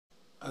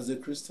as a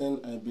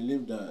Christian, I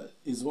believe that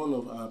it's one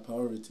of our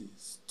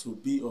priorities to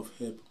be of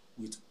help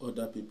with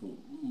other people,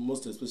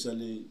 most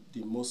especially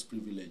the most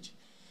privileged.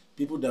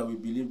 People that we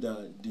believe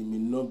that they may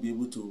not be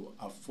able to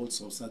afford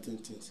some certain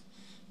things.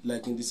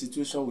 Like in the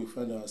situation we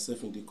find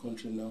ourselves in the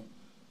country now,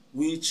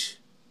 which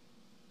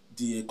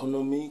the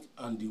economy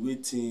and the way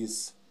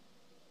things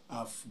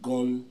have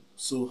gone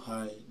so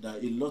high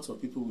that a lot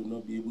of people will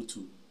not be able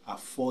to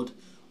afford,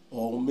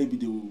 or maybe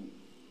they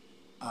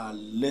are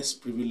less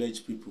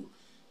privileged people.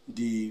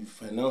 The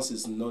finance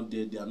is not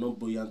there, they are not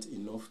buoyant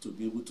enough to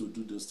be able to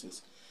do those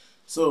things.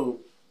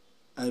 So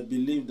I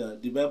believe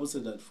that the Bible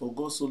said that for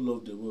God so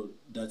loved the world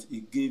that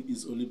he gave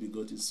his only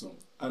begotten son.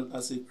 And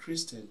as a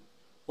Christian,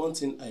 one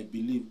thing I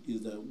believe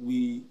is that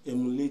we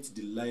emulate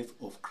the life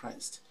of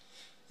Christ.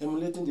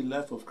 Emulating the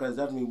life of Christ,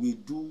 that means we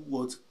do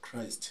what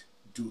Christ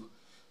do.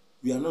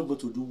 We are not going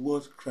to do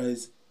what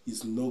Christ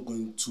is not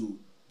going to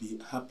be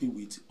happy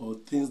with, or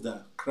things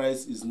that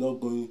Christ is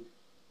not going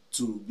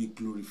to be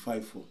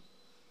glorified for.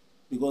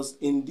 Because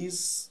in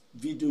this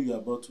video you are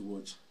about to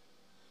watch,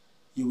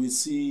 you will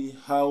see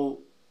how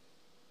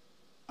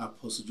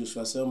Apostle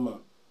Joshua Selman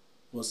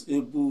was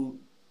able,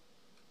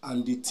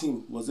 and the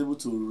team was able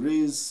to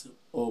raise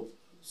up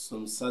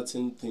some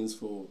certain things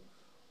for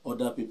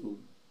other people,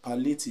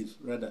 palliative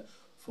rather,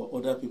 for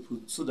other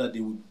people, so that they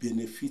would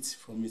benefit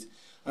from it.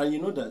 And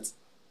you know that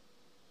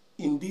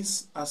in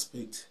this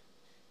aspect,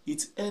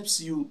 it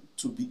helps you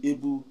to be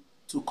able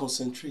to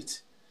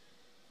concentrate.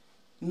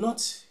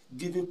 Not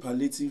giving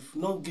palliative,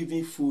 not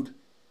giving food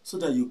so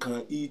that you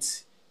can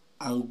eat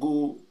and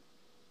go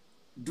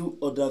do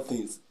other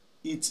things.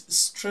 It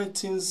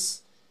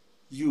strengthens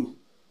you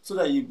so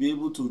that you'll be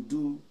able to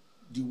do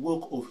the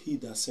work of he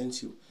that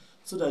sent you,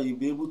 so that you'll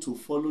be able to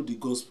follow the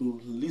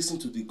gospel, listen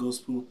to the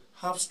gospel,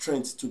 have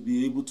strength to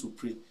be able to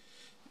pray.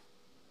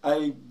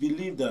 I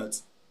believe that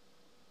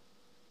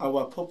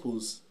our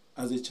purpose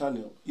as a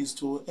channel is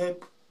to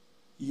help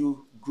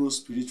you grow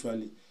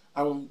spiritually.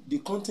 And the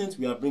content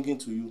we are bringing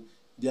to you,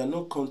 they are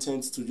not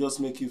content to just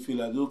make you feel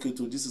like, okay,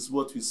 so this is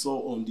what we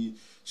saw on the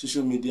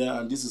social media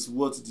and this is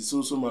what the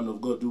social man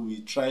of God do.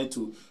 We try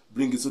to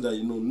bring it so that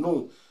you know.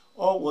 No,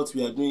 all what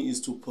we are doing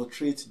is to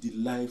portray the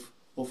life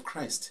of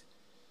Christ,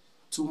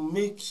 to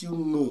make you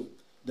know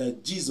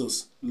that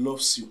Jesus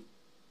loves you,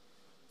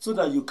 so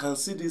that you can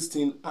see this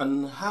thing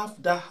and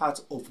have that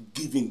heart of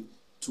giving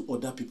to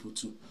other people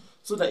too,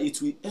 so that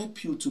it will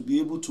help you to be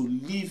able to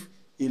live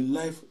a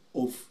life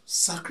of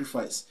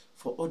sacrifice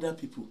for other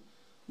people.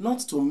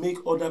 Not to make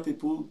other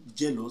people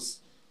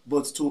jealous,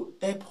 but to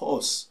help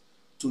us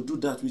to do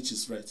that which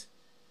is right.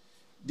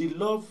 The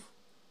love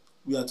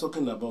we are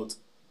talking about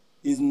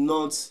is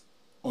not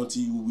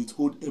until you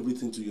withhold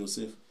everything to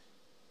yourself.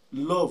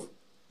 Love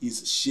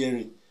is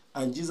sharing.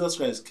 And Jesus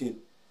Christ came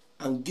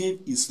and gave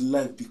his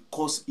life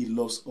because he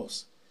loves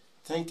us.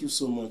 Thank you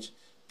so much.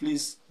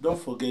 Please don't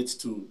forget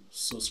to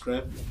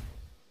subscribe.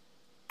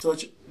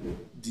 Touch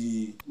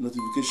the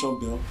notification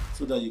bell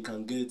so that you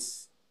can get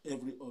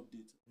every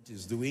update.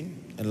 Is doing,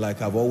 and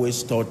like I've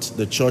always taught,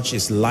 the church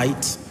is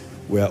light.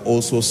 We are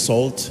also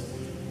salt.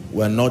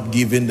 We're not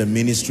given the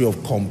ministry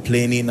of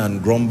complaining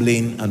and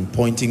grumbling and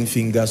pointing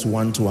fingers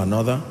one to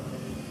another.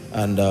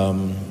 And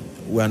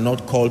we are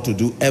not called to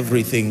do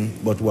everything,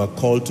 but we are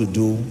called to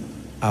do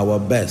our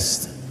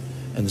best.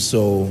 And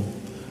so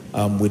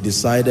we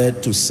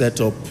decided to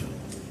set up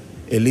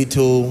a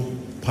little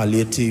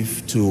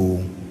palliative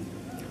to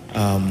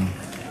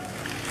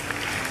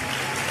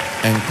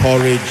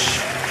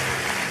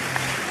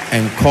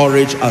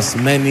encourage as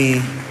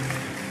many.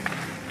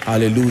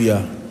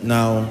 Hallelujah.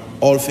 Now,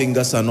 all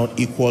fingers are not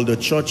equal. The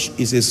church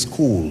is a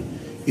school,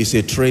 it's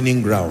a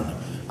training ground.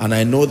 And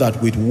I know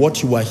that with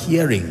what you are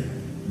hearing,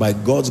 by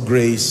God's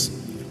grace,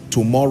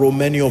 tomorrow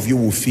many of you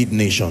will feed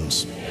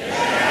nations.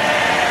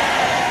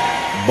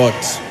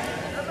 But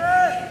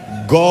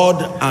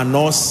God and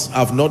us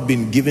have not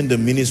been given the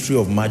ministry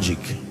of magic.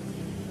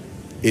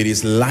 It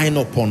is line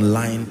upon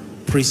line,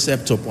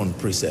 precept upon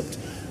precept.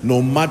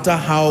 No matter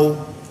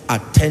how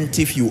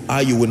attentive you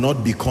are, you will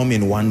not become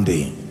in one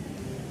day.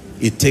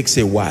 It takes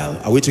a while.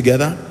 Are we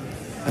together?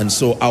 And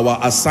so our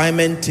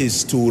assignment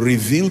is to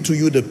reveal to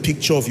you the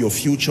picture of your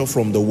future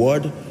from the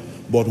word.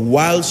 But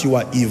whilst you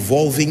are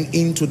evolving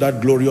into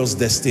that glorious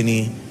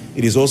destiny,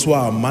 it is also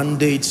our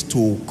mandate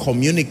to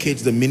communicate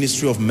the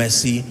ministry of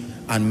mercy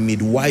and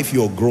midwife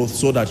your growth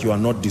so that you are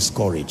not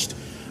discouraged.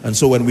 And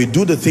so when we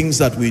do the things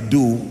that we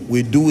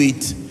do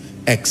it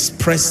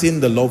expressing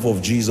the love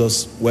of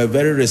Jesus. We're a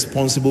very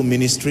responsible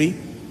ministry,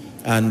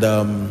 and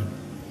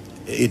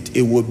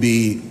it would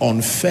be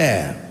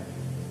unfair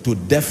to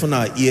deafen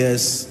our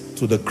ears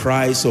to the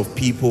cries of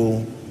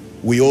people.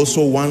 We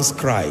also once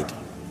cried,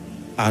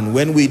 and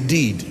when we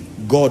did,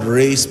 God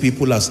raised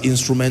people as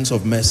instruments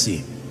of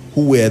mercy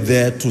who were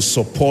there to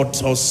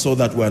support us so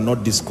that we are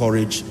not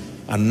discouraged.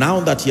 And now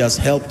that he has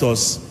helped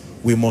us,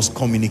 we must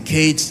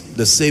communicate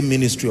the same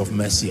ministry of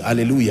mercy.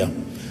 Hallelujah.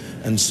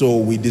 And so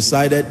we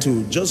decided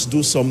to just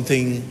do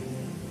something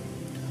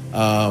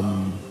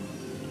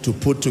to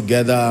put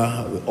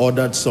together. We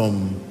ordered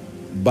some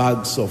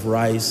bags of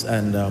rice.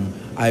 And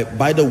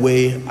by the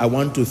way, I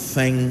want to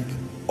thank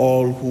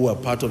all who are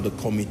part of the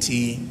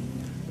committee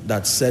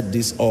that set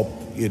this up,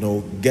 you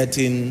know,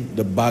 getting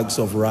the bags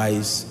of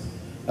rice,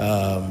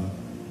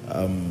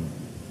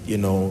 you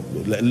know,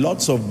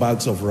 lots of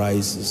bags of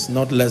rice. It's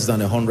not less than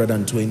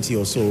 120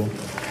 or so.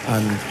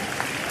 And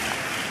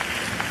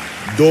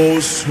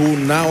those who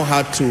now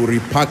had to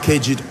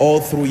repackage it all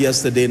through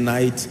yesterday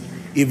night,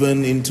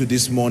 even into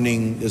this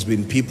morning, there's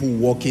been people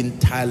working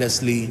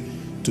tirelessly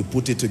to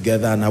put it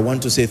together. And I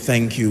want to say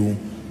thank you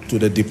to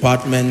the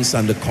departments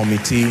and the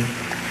committee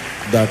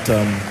that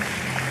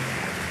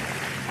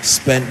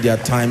spent their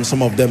time,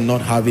 some of them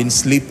not having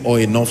sleep or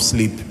enough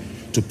sleep,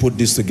 to put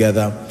this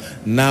together.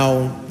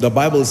 Now, the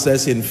Bible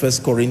says in 1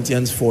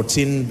 Corinthians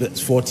 14,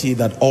 verse 40,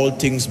 that all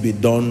things be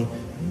done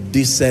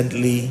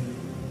decently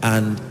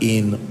and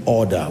in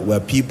order. We're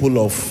people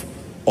of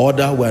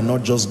order. We're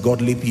not just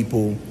godly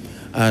people.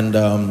 And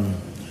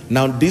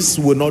now this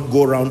will not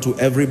go around to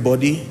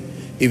everybody.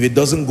 If it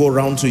doesn't go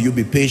around to you,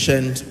 be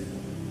patient.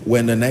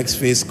 When the next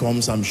phase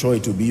comes, I'm sure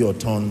it will be your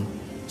turn,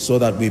 so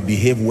that we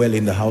behave well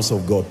in the house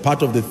of God.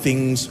 Part of the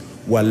things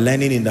we're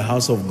learning in the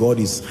house of God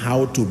is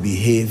how to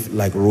behave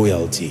like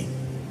royalty.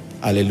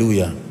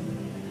 Hallelujah.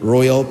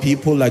 Royal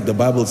people, like the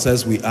Bible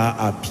says we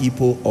are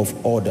people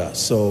of order.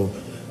 So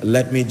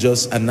let me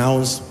just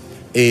announce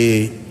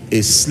a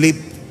slip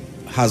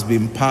has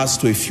been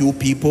passed to a few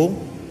people.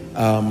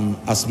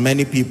 As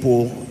many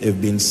people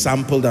have been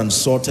sampled and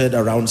sorted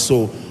around.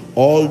 So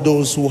all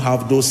those who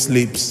have those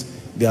slips,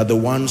 they are the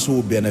ones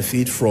who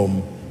benefit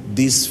from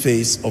this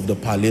phase of the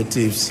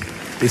palliatives.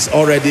 It's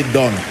already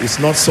done. It's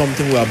not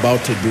something we're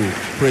about to do.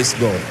 Praise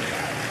God.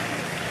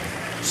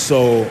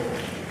 So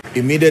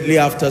immediately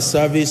after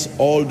service,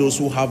 all those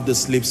who have the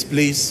slips,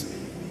 please,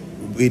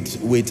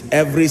 with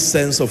every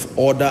sense of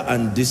order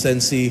and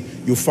decency,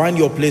 you find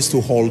your place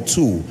to hall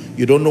 2.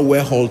 You don't know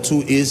where hall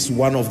 2 is,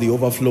 one of the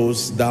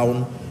overflows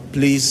down.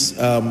 Please,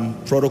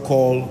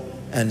 protocol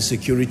and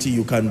security,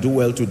 you can do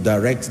well to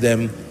direct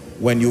them.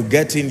 When you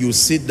get in, you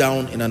sit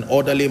down in an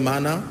orderly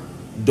manner.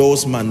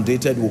 Those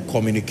mandated will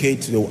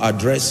communicate, they will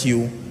address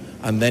you,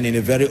 and then in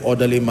a very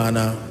orderly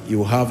manner,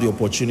 you have the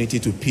opportunity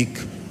to pick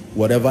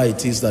whatever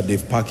it is that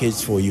they've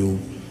packaged for you.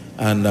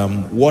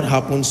 And what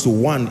happens to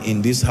one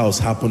in this house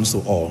happens to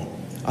all.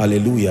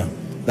 Hallelujah.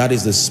 That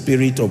is the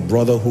spirit of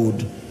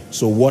brotherhood.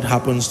 So what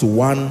happens to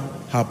one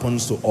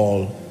happens to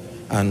all.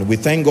 And we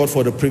thank God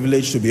for the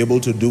privilege to be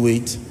able to do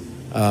it.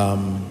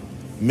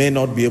 May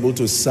not be able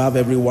to serve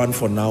everyone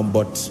for now,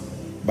 but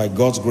by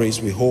God's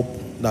grace, we hope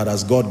that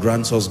as God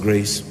grants us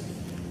grace,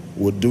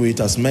 we'll do it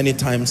as many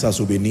times as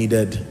will be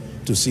needed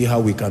to see how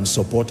we can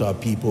support our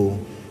people.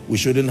 We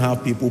shouldn't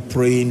have people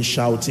praying,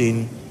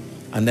 shouting,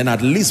 and then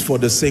at least for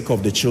the sake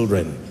of the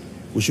children.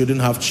 We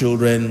shouldn't have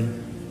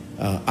children.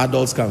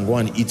 Adults can go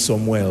and eat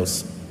somewhere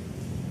else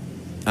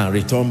and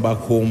return back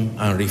home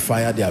and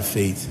refire their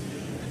faith.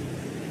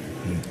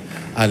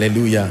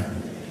 Hallelujah.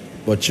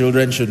 But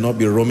children should not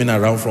be roaming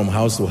around from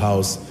house to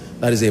house.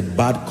 That is a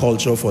bad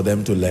culture for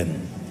them to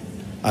learn.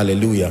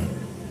 Hallelujah.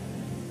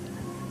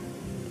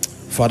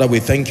 Father, we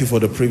thank you for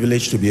the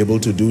privilege to be able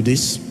to do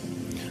this.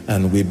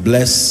 And we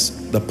bless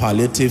the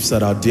palliatives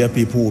that our dear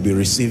people will be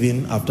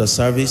receiving after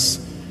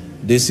service.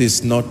 This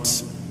is not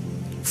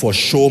for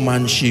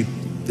showmanship.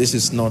 This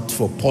is not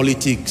for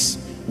politics.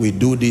 We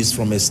do this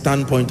from a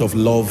standpoint of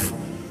love,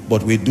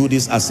 but we do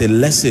this as a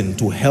lesson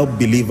to help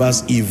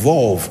believers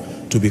evolve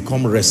to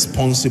become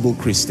responsible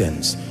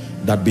Christians.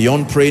 That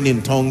beyond praying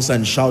in tongues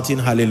and shouting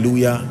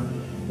hallelujah,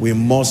 we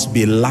must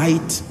be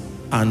light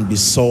and be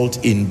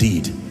salt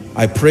indeed.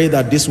 I pray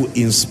that this will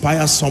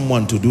inspire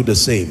someone to do the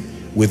same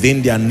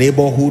within their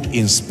neighborhood,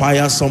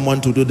 inspire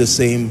someone to do the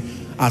same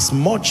as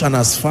much and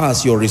as far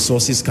as your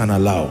resources can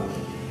allow.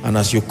 And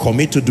as you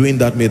commit to doing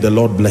that, may the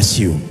Lord bless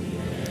you.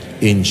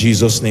 In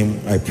Jesus' name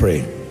I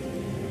pray.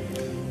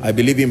 I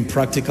believe in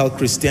practical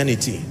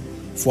Christianity.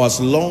 For as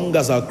long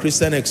as our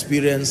Christian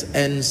experience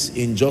ends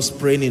in just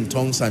praying in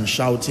tongues and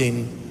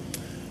shouting,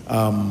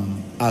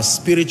 as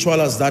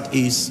spiritual as that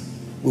is,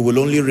 we will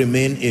only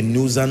remain a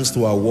nuisance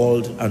to our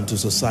world and to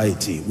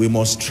society. We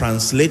must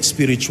translate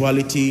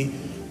spirituality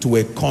to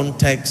a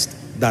context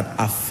that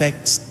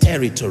affects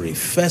territory.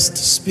 First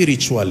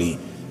spiritually,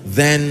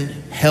 then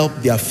help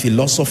their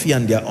philosophy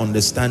and their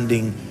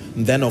understanding,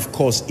 and then of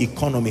course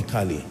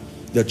economically.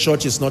 The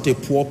church is not a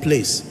poor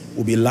place.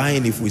 We'll be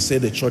lying if we say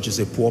the church is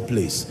a poor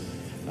place.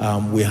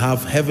 We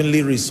have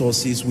heavenly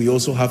resources. We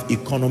also have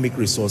economic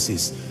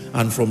resources.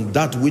 And from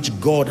that which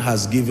God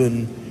has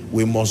given,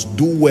 we must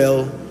do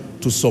well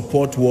to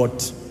support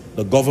what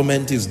the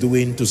government is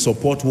doing, to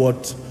support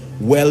what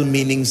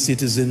well-meaning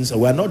citizens.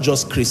 We're not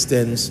just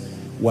Christians,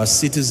 we're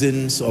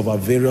citizens of our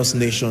various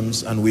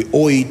nations, and we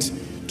owe it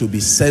to be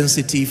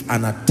sensitive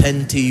and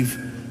attentive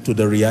to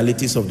the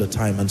realities of the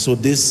time. And so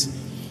this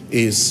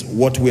is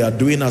what we are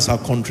doing as our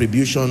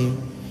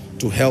contribution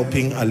to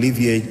helping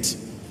alleviate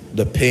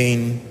the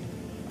pain.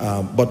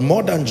 But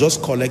more than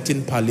just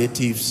collecting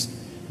palliatives,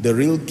 the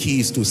real key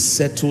is to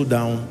settle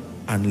down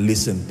and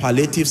listen.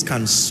 Palliatives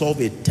can solve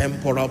a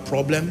temporal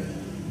problem,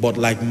 but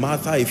like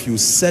Martha, if you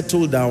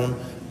settle down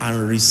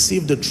and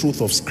receive the truth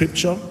of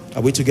Scripture,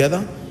 are we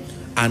together?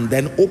 And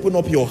then open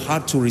up your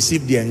heart to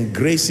receive the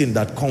engracing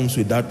that comes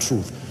with that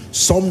truth.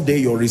 Someday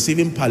your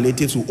receiving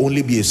palliatives will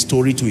only be a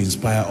story to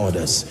inspire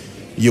others.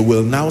 You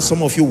will now,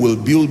 some of you will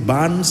build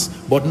barns,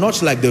 but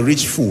not like the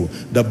rich fool.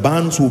 The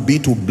barns will be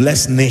to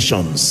bless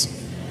nations.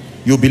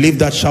 You believe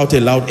that? Shout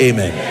a loud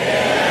amen.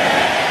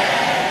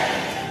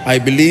 I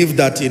believe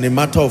that in a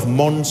matter of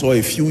months or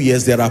a few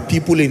years, there are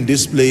people in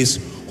this place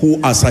who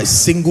as a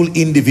single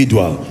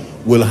individual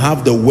will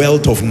have the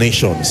wealth of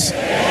nations.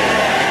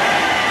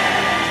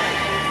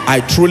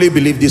 I truly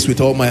believe this with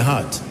all my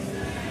heart.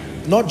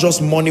 Not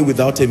just money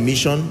without a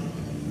mission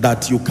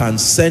that you can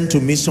send to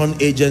mission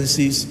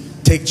agencies,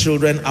 take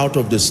children out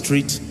of the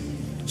street,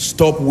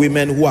 stop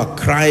women who are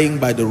crying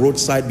by the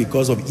roadside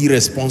because of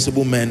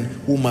irresponsible men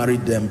who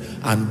married them,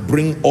 and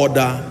bring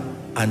order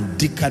and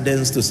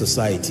decadence to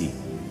society.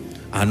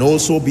 And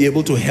also be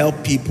able to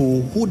help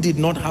people who did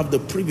not have the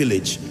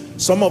privilege.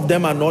 Some of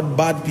them are not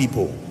bad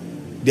people.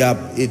 They are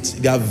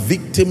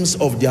victims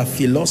of their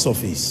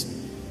philosophies.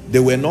 They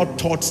were not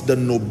taught the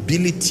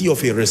nobility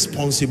of a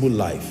responsible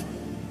life.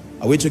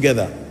 Are we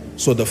together?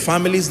 So the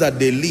families that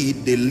they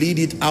lead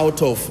it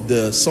out of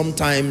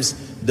sometimes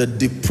the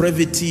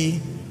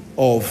depravity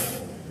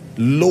of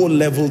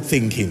low-level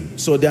thinking.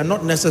 So they are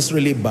not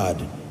necessarily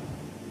bad.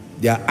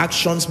 Their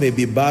actions may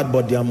be bad,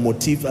 but their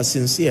motives are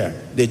sincere.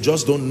 They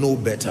just don't know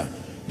better.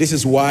 This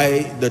is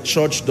why the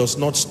church does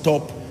not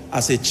stop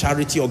as a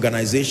charity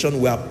organization.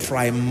 We are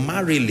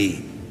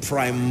primarily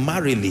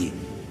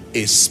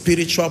a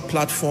spiritual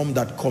platform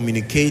that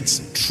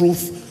communicates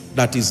truth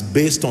that is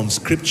based on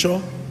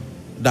Scripture,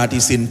 that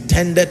is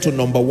intended to,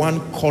 number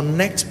one,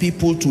 connect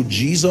people to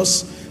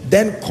Jesus,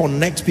 then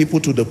connect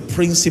people to the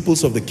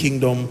principles of the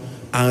kingdom,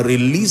 and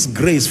release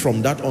grace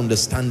from that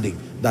understanding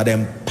that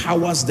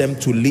empowers them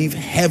to live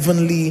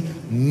heavenly,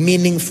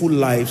 meaningful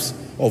lives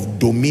of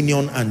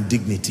dominion and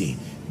dignity.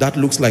 That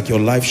looks like your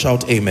life.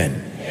 Shout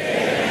amen.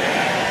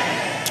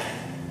 Amen.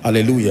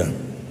 Hallelujah.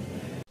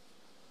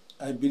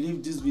 I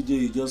believe this video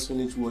you just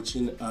finished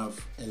watching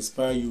have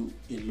inspired you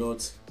a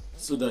lot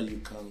so that you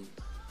can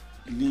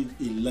live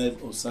a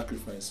life of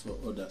sacrifice for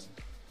others.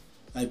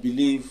 I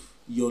believe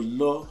your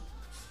love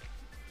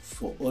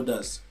for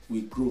others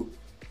will grow,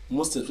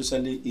 most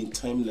especially in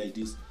time like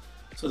this,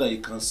 so that you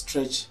can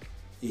stretch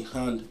a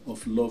hand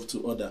of love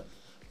to others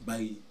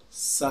by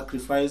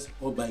sacrifice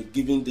or by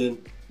giving them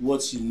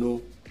what you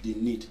know they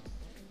need.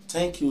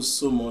 Thank you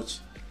so much.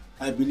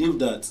 I believe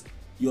that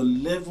your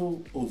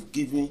level of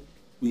giving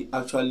will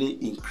actually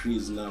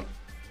increase now.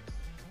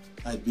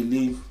 I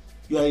believe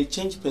you are a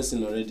changed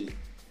person already.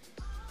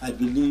 I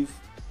believe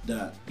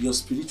that your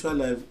spiritual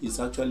life is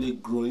actually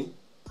growing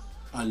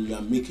and you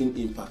are making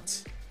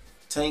impact.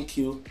 Thank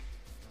you,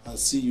 and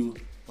see you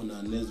on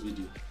our next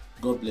video.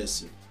 God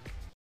bless you.